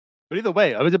But either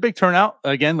way, it was a big turnout.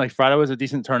 Again, like Friday was a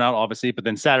decent turnout, obviously, but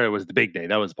then Saturday was the big day.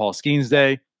 That was Paul Skenes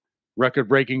Day,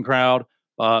 record-breaking crowd.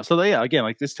 Yeah, again,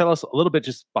 like just tell us a little bit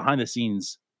just behind the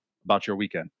scenes about your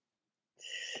weekend.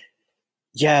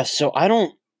 Yeah, so I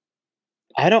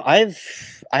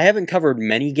haven't covered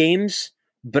many games,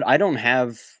 but I don't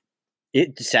have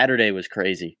it. Saturday was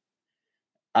crazy.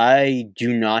 I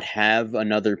do not have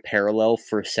another parallel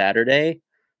for Saturday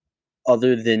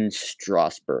other than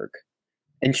Strasbourg.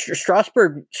 And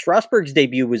Strasbourg's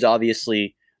debut was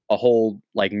obviously a whole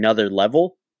like another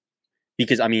level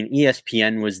because I mean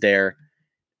ESPN was there,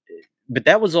 but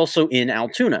that was also in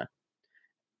Altoona,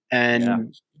 and Yeah.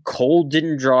 Cole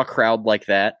didn't draw a crowd like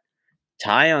that.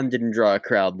 Tyon didn't draw a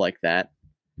crowd like that.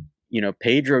 You know,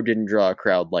 Pedro didn't draw a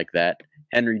crowd like that.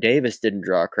 Henry Davis didn't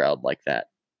draw a crowd like that.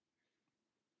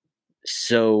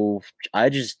 So I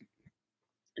just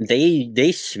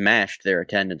they smashed their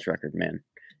attendance record, man.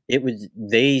 It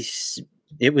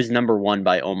was number one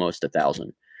by almost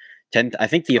 1,000. I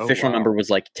think the official number was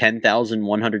like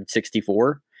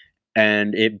 10,164,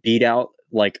 and it beat out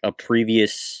like a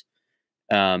previous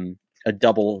a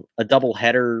double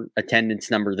header attendance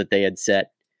number that they had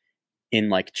set in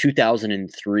like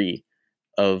 2003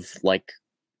 of like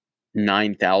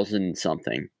 9,000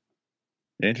 something.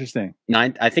 Interesting.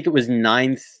 I think it was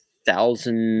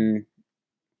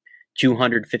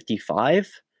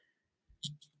 9,255.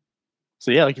 So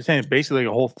yeah, like you're saying, basically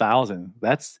like a whole 1,000.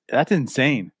 That's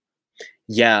insane.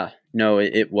 Yeah, no,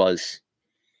 it was.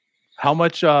 How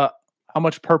much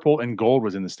purple and gold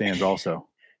was in the stands also?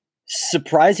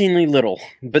 Surprisingly little,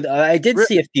 but I did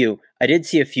see a few.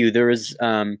 There was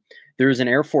an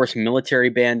Air Force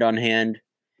military band on hand.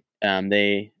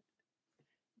 They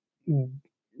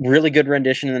really good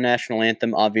rendition of the national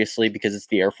anthem, obviously because it's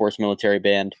the Air Force military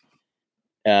band.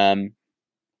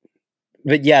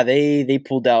 But yeah, they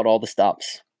pulled out all the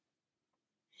stops.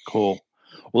 Cool.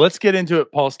 Well, let's get into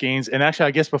it, Paul Skenes. And actually,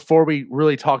 I guess before we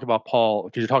really talk about Paul,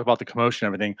 because you talk about the commotion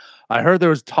and everything, I heard there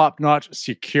was top-notch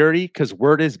security because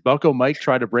word is Bucko Mike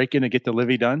tried to break in and get the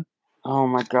Livy done. Oh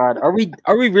my God, are we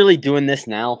really doing this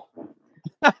now?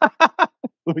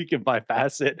 We can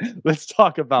bypass it. Let's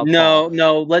talk about no,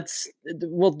 Paul. no.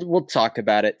 We'll talk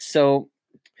about it. So,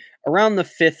 around the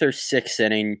 5th or 6th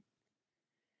inning,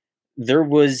 there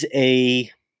was a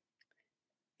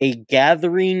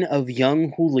gathering of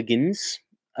young hooligans,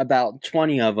 about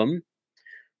 20 of them,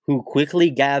 who quickly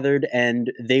gathered,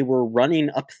 and they were running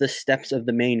up the steps of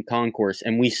the main concourse,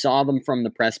 and we saw them from the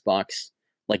press box,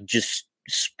 like just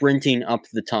sprinting up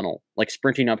the tunnel, like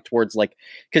sprinting up towards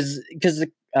because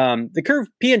the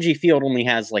curved PNG Field only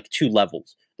has like 2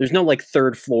 levels. There's no like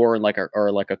 3rd floor and like a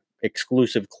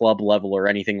exclusive club level or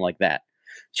anything like that.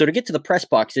 So to get to the press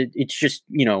box, it's just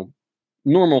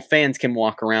normal fans can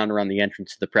walk around the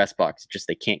entrance to the press box. It's just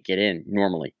they can't get in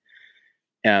normally.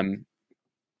 And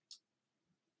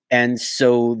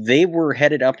so they were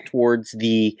headed up towards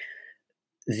the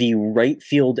right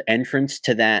field entrance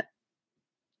to that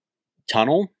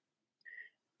tunnel.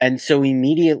 And so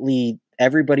immediately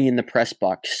everybody in the press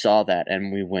box saw that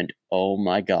and we went, oh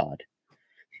my God.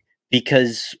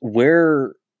 Because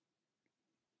where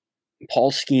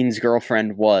Paul Skenes'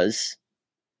 girlfriend was,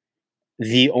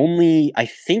 I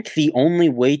think the only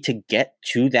way to get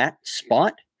to that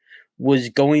spot was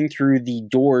going through the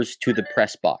doors to the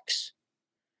press box.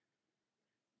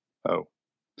 Oh.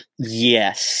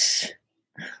 Yes.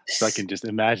 So I can just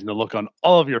imagine the look on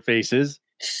all of your faces.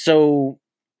 So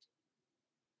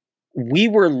we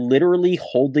were literally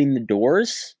holding the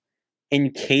doors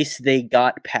in case they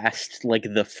got past like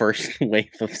the first wave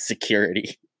of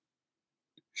security.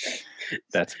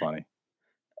 That's funny.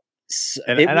 So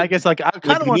and I guess like I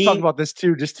kind of want to talk about this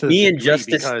too, just to me and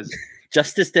Justice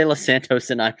De Los Santos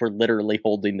and I were literally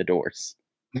holding the doors.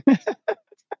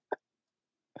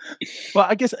 Well,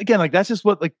 I guess again, like that's just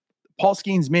what like Paul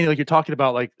Skenes made. Like you're talking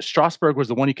about, like Strasbourg was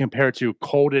the one you compare to.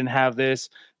 Cole didn't have this,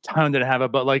 Town didn't have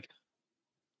it, but like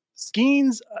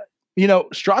Skenes,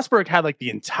 Strasbourg had like the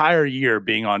entire year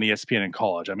being on ESPN in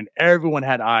college. I mean, everyone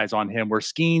had eyes on him, where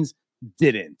Skenes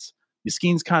didn't.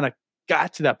 Skenes kind of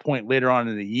got to that point later on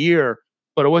in the year,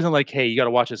 but it wasn't like, hey, you got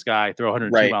to watch this guy throw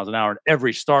 102 miles an hour, and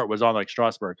every start was on like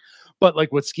Strasbourg. But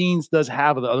like what Skenes does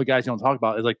have with the other guys you don't talk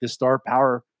about is like this star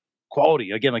power quality.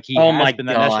 Again, like he has been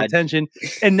that national attention,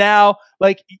 and now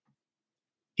like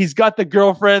he's got the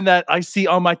girlfriend that I see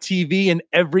on my TV in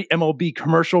every MLB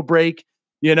commercial break.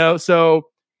 So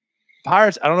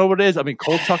Pirates, I don't know what it is. I mean,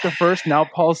 Cole Tucker first, now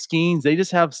Paul Skenes. They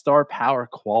just have star power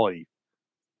quality.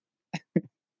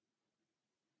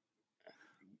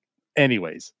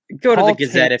 Anyways, go to the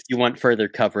Gazette if you want further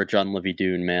coverage on Livy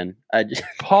Dune, man.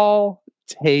 Paul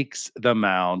takes the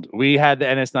mound. We had the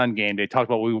NS9 game. They talked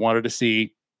about what we wanted to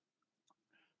see.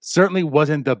 Certainly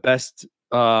wasn't the best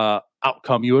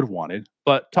outcome you would have wanted,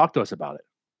 but talk to us about it.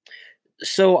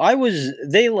 So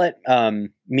they let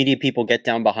media people get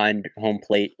down behind home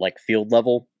plate, like field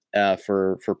level,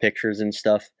 for pictures and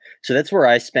stuff. So that's where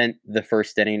I spent the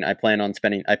first inning. I planned on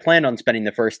spending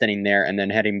the first inning there, and then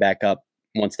heading back up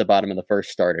once the bottom of the first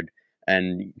started,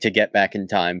 and to get back in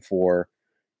time for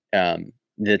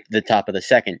the top of the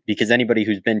second. Because anybody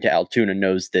who's been to Altoona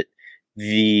knows that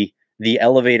the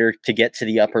elevator to get to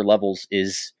the upper levels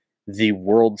is the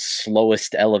world's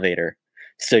slowest elevator.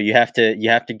 So you have to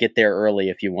get there early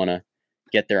if you want to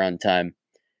get there on time.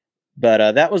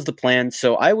 But that was the plan.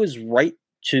 So I was I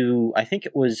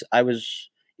was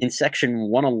in section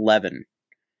 111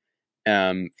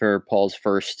 for Paul's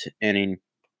first inning.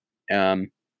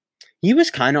 He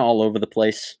was kind of all over the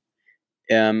place.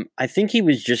 I think he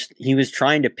was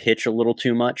trying to pitch a little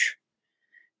too much.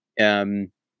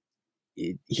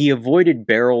 He avoided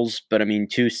barrels, but I mean,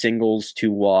 2 singles,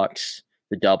 2 walks,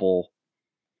 the double.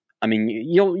 I mean,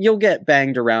 you'll get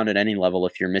banged around at any level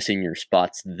if you're missing your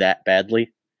spots that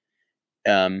badly.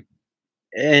 And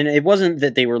it wasn't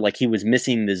that they were like he was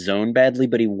missing the zone badly,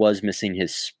 but he was missing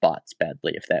his spots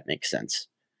badly, if that makes sense.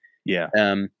 Yeah.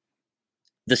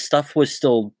 The stuff was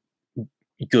still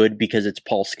good because it's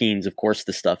Paul Skenes. Of course,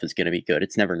 the stuff is going to be good.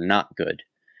 It's never not good.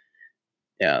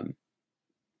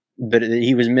 But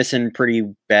he was missing pretty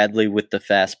badly with the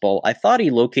fastball. I thought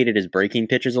he located his breaking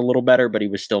pitches a little better, but he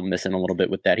was still missing a little bit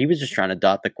with that. He was just trying to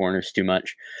dot the corners too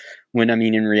much. When, I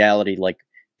mean, in reality, like,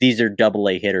 these are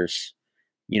AA hitters.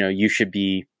 You know, you should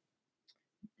be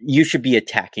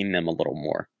attacking them a little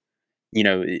more. You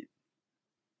know,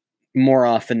 more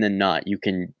often than not, you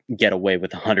can get away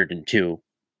with 102,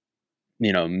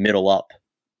 you know, middle up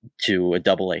to a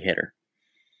AA hitter.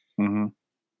 Mm-hmm.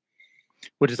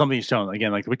 Which is something he's shown.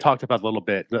 Again, like we talked about a little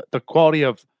bit, the quality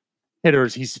of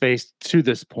hitters he's faced to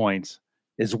this point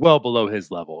is well below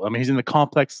his level. I mean, he's in the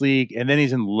complex league, and then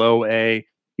he's in low A.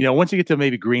 You know, once you get to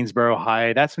maybe Greensboro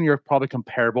High, that's when you're probably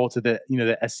comparable to the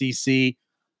SEC.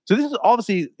 So this is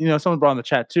obviously, someone brought in the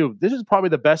chat too. This is probably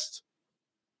the best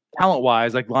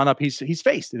talent-wise, like lineup he's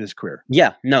faced in his career.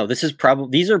 Yeah, no, these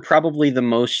are probably the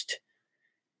most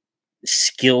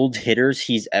skilled hitters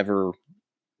he's ever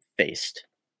faced.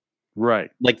 Right.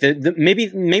 Like the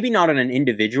maybe not on an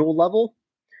individual level,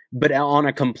 but on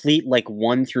a complete like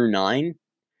 1 through 9,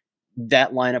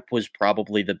 that lineup was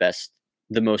probably the best,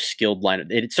 the most skilled lineup.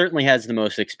 It certainly has the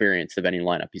most experience of any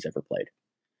lineup he's ever played.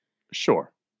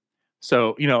 Sure.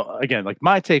 So, again, like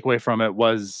my takeaway from it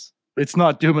was it's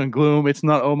not doom and gloom. It's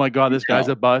not, oh my God, this guy's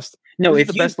a bust. No,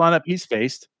 it's the best lineup he's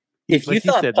faced. If you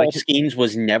thought Paul Skenes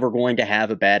was never going to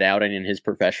have a bad outing in his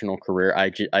professional career,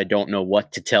 I don't know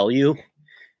what to tell you.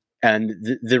 And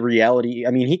the reality,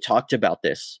 I mean, he talked about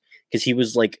this because he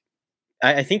was like,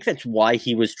 I think that's why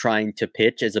he was trying to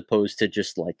pitch as opposed to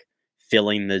just like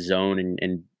filling the zone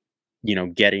and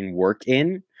getting work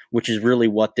in, which is really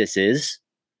what this is.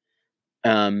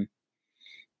 I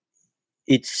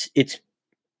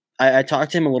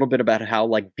talked to him a little bit about how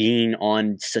like being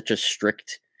on such a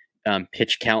strict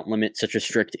pitch count limit, such a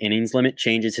strict innings limit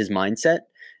changes his mindset.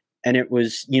 And it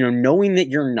was, knowing that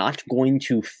you're not going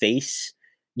to face,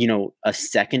 a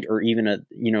second or even a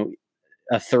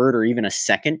third or even a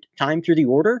second time through the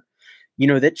order,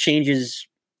 that changes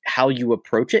how you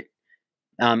approach it.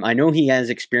 I know he has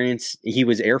experience. He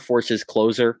was Air Force's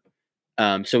closer.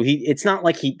 So it's not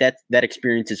like that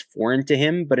experience is foreign to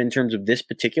him, but in terms of this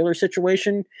particular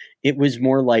situation, it was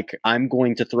more like, I'm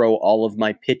going to throw all of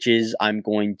my pitches. I'm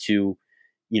going to,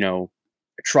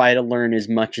 try to learn as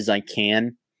much as I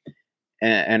can.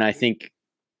 And I think,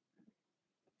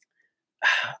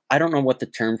 I don't know what the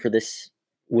term for this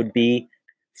would be.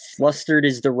 Flustered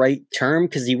is the right term,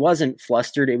 because he wasn't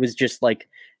flustered. It was just like,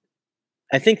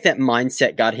 I think that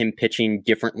mindset got him pitching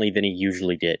differently than he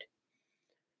usually did.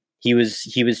 He was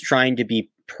trying to be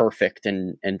perfect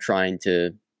and trying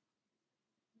to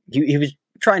he was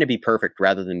trying to be perfect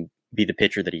rather than be the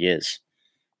pitcher that he is.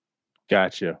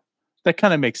 Gotcha. That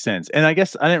kind of makes sense. And I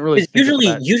guess I didn't really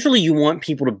think usually you want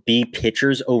people to be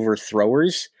pitchers over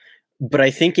throwers, but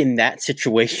I think in that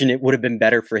situation it would have been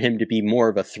better for him to be more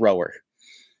of a thrower.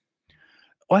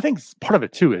 Well, I think part of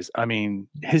it too is, I mean,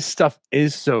 his stuff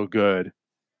is so good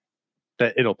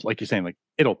that it'll, like you're saying, like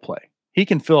it'll play. He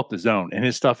can fill up the zone, and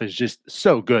his stuff is just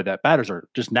so good that batters are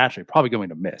just naturally probably going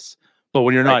to miss. But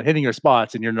when you're not hitting your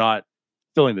spots and you're not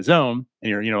filling the zone and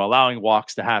you're, allowing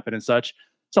walks to happen and such,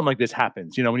 something like this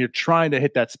happens. When you're trying to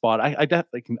hit that spot, I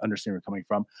definitely can understand where you're coming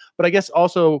from. But I guess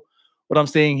also what I'm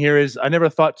saying here is I never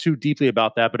thought too deeply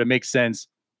about that, but it makes sense.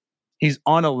 he's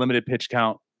on a limited pitch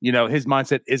count. His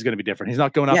mindset is going to be different. He's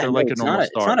not going out Yeah, there no, like a normal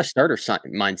it's not start. a starter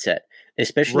mindset,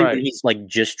 especially when Right. he's like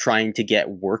just trying to get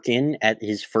work in at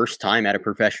his first time at a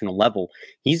professional level.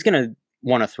 He's going to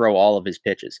want to throw all of his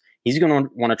pitches. He's going to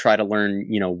want to try to learn,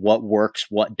 what works,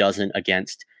 what doesn't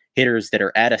against hitters that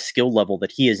are at a skill level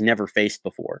that he has never faced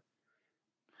before.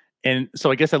 And so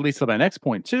I guess that leads to my next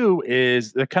point too,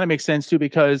 is that kind of makes sense too,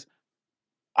 because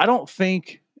I don't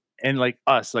think, and like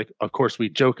us, like, of course we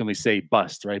jokingly say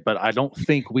bust, right? But I don't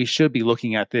think we should be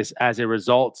looking at this as a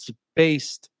results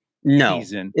based No,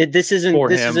 season this isn't for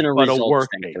a him, but a results work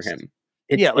thing for based. him.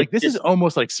 Yeah, It's like this is just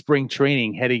almost like spring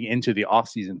training heading into the off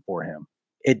season for him.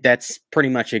 that's pretty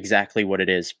much exactly what it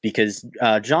is, because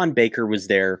John Baker was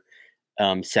there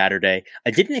Saturday.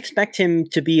 I didn't expect him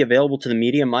to be available to the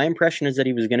media. My impression is that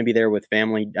he was going to be there with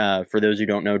family. For those who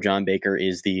don't know, John Baker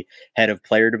is the head of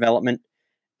player development.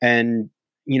 And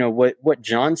what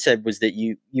John said was that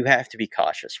you have to be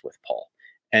cautious with Paul.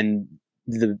 And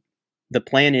the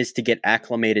plan is to get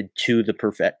acclimated to the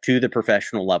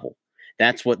professional level.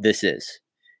 That's what this is.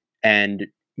 And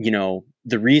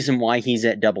the reason why he's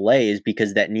at AA is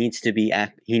because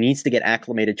he needs to get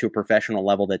acclimated to a professional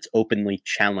level that's openly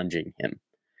challenging him.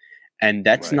 And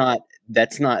that's Right. not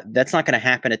going to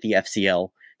happen at the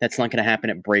FCL. That's not going to happen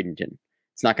at Bradenton.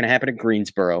 It's not going to happen at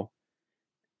Greensboro.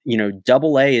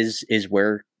 AA is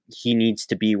where he needs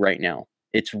to be right now.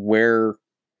 It's where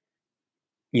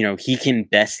he can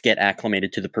best get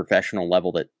acclimated to the professional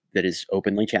level that is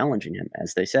openly challenging him,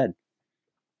 as they said.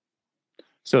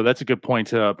 So that's a good point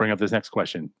to bring up this next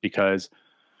question, because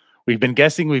we've been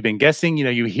guessing.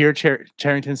 You hear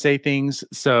Charrington say things.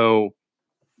 So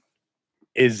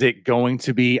is it going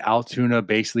to be Altoona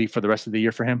basically for the rest of the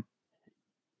year for him?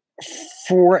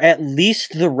 For at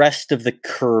least the rest of the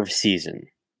curve season.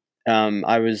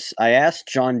 I asked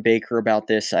John Baker about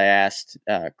this. I asked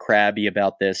Krabby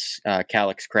about this.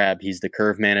 Calix Crab, he's the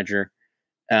curve manager.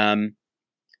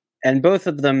 And both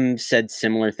of them said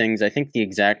similar things. I think the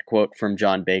exact quote from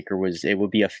John Baker was, it would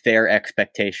be a fair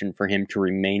expectation for him to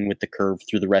remain with the curve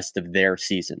through the rest of their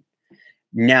season.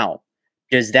 Now,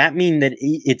 does that mean that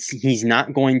he's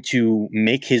not going to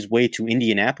make his way to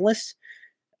Indianapolis?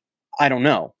 I don't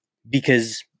know,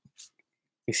 because,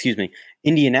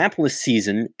 Indianapolis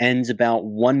season ends about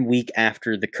 1 week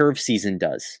after the curve season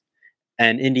does.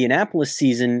 And Indianapolis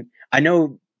season, I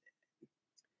know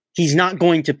he's not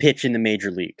going to pitch in the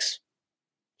major leagues.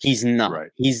 He's not.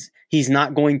 Right. He's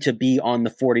not going to be on the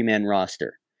 40-man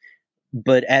roster.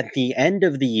 But at the end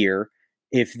of the year,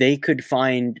 if they could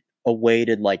find a way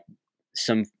to, like,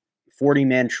 some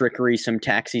 40-man trickery, some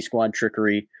taxi squad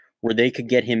trickery, where they could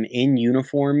get him in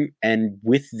uniform and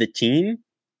with the team,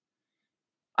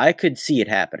 I could see it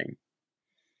happening.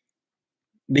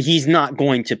 But he's not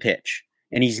going to pitch,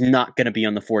 and he's not going to be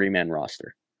on the 40-man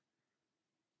roster.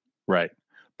 Right.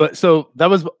 But so that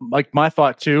was like my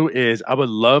thought too, is I would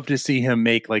love to see him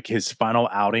make like his final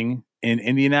outing in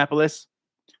Indianapolis.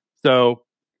 So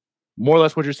more or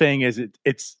less what you're saying is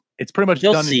it's pretty much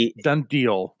done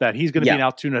deal that he's going to be in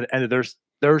Altoona at the end of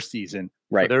their season.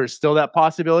 Right. But there's still that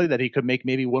possibility that he could make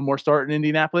maybe one more start in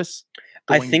Indianapolis.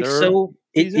 I think so.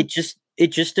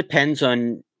 It just depends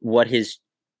on what his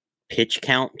pitch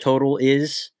count total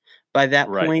is by that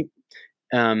point.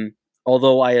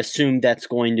 Although I assume that's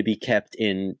going to be kept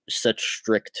in such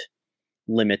strict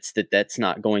limits that that's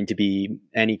not going to be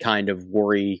any kind of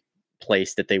worry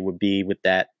place that they would be with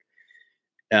that.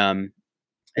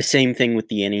 Same thing with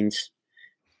the innings.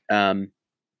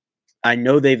 I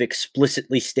know they've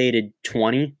explicitly stated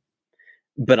 20,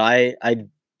 but I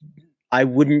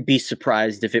wouldn't be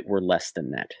surprised if it were less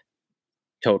than that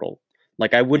total.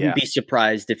 Like, I wouldn't be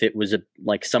surprised if it was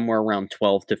like somewhere around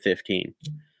 12 to 15.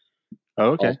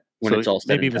 Oh, okay. When it's all said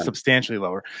maybe and even done. substantially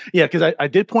lower. Yeah, because I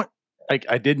did point, like,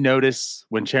 I did notice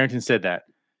when Charrington said that,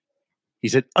 he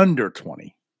said under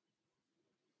 20.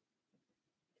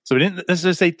 So he didn't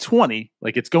necessarily say 20,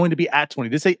 like it's going to be at 20.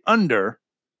 They say under,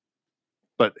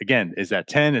 but again, is that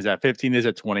 10? Is that 15? Is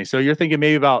that 20? So you're thinking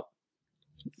maybe about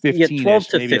 15, 12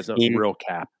 to maybe 15. as a real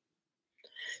cap.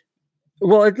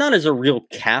 Well, it's not as a real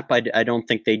cap. I don't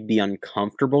think they'd be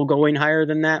uncomfortable going higher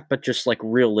than that, but just like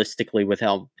realistically with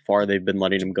how far they've been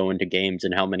letting him go into games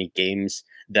and how many games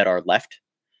that are left.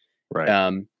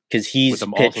 Right. Because he's with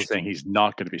them pitched, also saying he's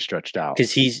not going to be stretched out.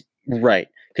 Because he's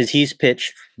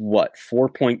pitched, what,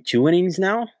 4.2 innings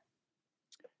now?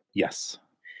 Yes.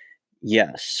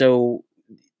 Yeah, so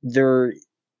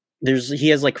he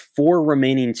has like 4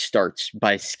 remaining starts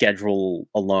by schedule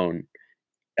alone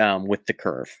with the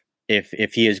curve.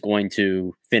 If he is going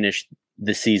to finish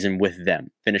the season with them,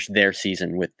 finish their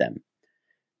season with them.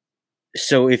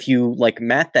 So if you like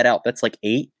math that out, that's like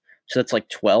 8. So that's like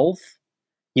 12.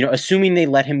 Assuming they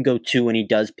let him go 2 and he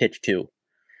does pitch 2.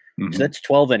 So Mhm. that's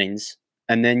 12 innings.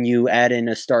 And then you add in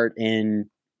a start in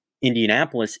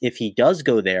Indianapolis if he does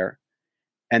go there,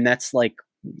 and that's like,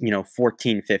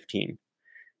 14, 15.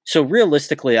 So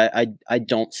realistically, I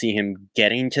don't see him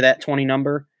getting to that 20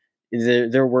 number. They're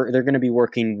going to be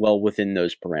working well within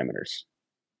those parameters.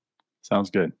 Sounds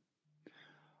good.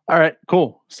 All right,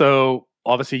 cool. So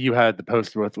obviously you had the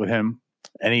post with him.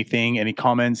 Anything, any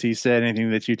comments he said,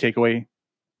 anything that you take away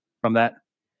from that?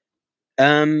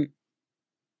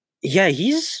 Yeah,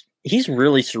 he's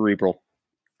really cerebral.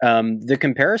 The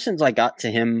comparisons I got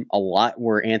to him a lot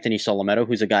were Anthony Solometto,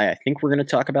 who's a guy I think we're going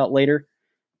to talk about later.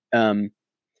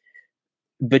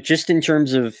 But just in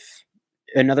terms of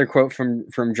another quote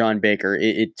from John Baker,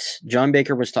 it's John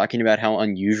Baker was talking about how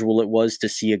unusual it was to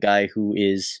see a guy who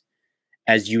is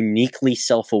as uniquely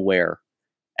self-aware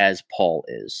as Paul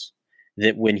is.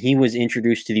 That when he was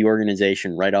introduced to the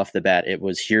organization right off the bat, it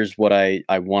was, here's what I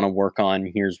want to work on,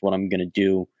 here's what I'm going to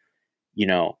do.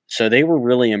 So they were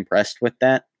really impressed with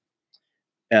that.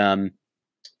 And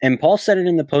Paul said it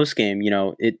in the post game.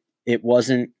 It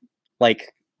wasn't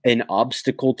like an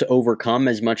obstacle to overcome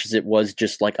as much as it was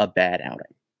just like a bad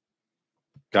outing.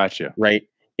 Gotcha. Right?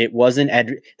 It wasn't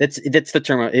that's the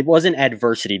term. It wasn't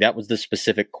adversity. That was the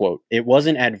specific quote. It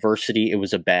wasn't adversity. It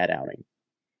was a bad outing.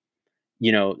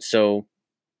 So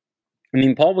I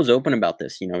mean, Paul was open about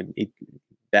this.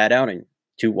 Bad outing.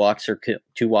 2 walks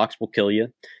will kill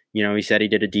you. He said he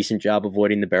did a decent job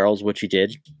avoiding the barrels, which he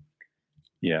did.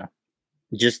 Yeah.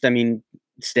 Just, I mean,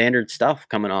 standard stuff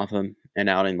coming off him and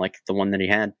outing like the one that he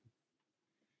had.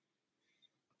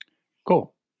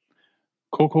 Cool.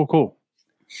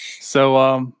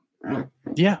 So,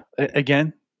 yeah,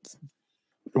 again,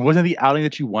 it wasn't the outing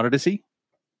that you wanted to see.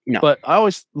 No. But I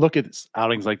always look at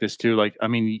outings like this too. Like, I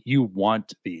mean, you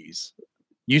want these.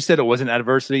 You said it wasn't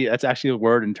adversity. That's actually a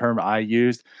word and term I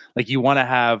used. Like, you want to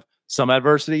have some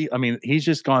adversity. I mean, he's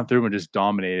just gone through and just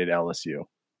dominated LSU.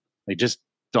 Like, just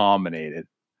dominated.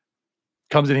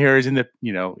 Comes in here, he's in the,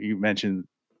 you mentioned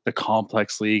the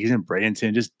complex league. He's in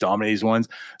Bradenton, just dominates ones.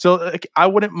 So like, I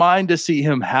wouldn't mind to see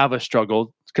him have a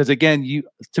struggle because, again,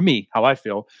 to me, how I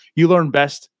feel, you learn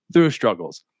best through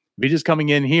struggles. If he's just coming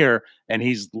in here and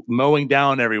he's mowing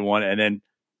down everyone, and then,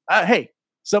 hey,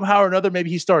 somehow or another, maybe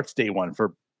he starts day one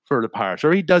for the Pirates,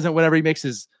 or he doesn't whenever he makes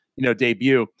his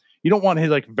debut. You don't want his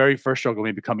like very first struggle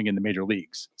maybe coming in the major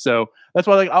leagues. So that's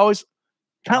why I always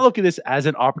kind of look at this as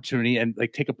an opportunity and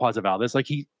like take a positive out of this. Like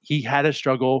he had a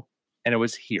struggle and it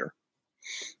was here.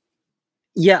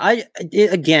 Yeah,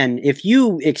 again, if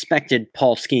you expected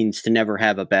Paul Skenes to never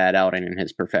have a bad outing in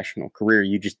his professional career,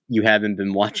 you haven't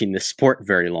been watching the sport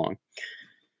very long.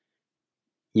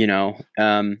 It's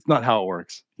not how it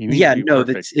works. Yeah, no,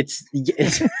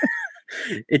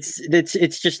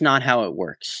 it's just not how it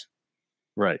works.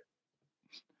 Right.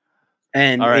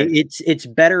 And it's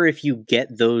better if you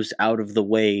get those out of the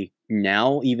way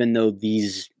now, even though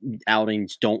these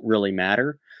outings don't really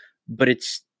matter. But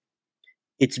it's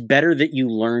better that you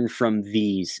learn from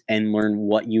these and learn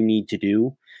what you need to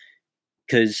do.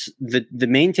 Because the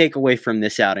main takeaway from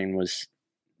this outing was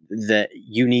that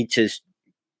you need to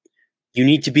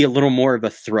be a little more of a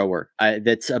thrower.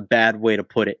 That's a bad way to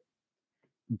put it.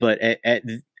 But at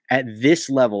this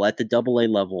level, at the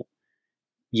AA level,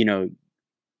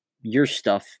 your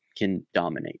stuff can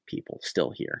dominate people still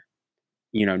here.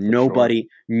 Nobody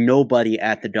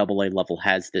at the AA level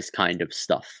has this kind of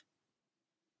stuff.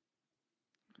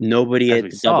 Nobody at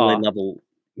the AA level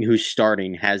who's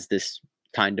starting has this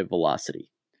kind of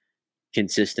velocity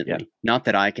consistently. Yeah. Not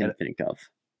that I can think of.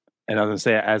 And I was going to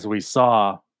say, as we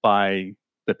saw by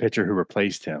the pitcher who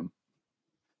replaced him,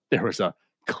 there was a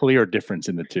clear difference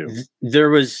in the two. There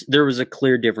was a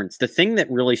clear difference. The thing that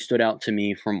really stood out to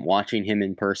me from watching him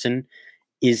in person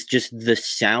is just the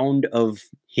sound of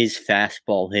his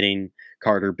fastball hitting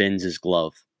Carter Binns'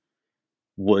 glove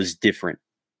was different.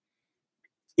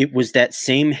 It was that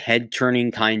same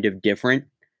head-turning kind of different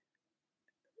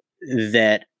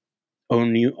that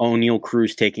O'Neal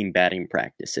Cruz taking batting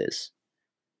practice is.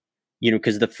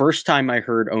 Because the first time I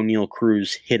heard O'Neal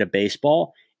Cruz hit a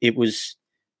baseball, it was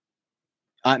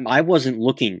I wasn't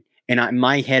looking, and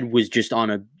my head was just on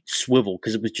a swivel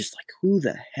because it was just like, who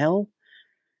the hell?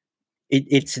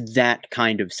 It's that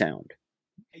kind of sound.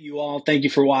 Hey, you all, thank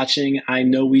you for watching. I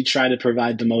know we try to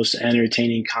provide the most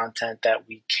entertaining content that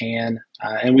we can,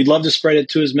 and we'd love to spread it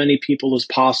to as many people as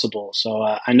possible. So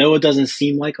I know it doesn't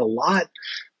seem like a lot,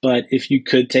 but if you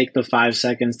could take the 5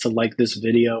 seconds to like this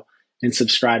video and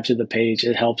subscribe to the page,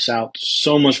 it helps out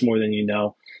so much more than you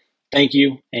know. Thank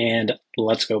you, and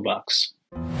let's go Bucks.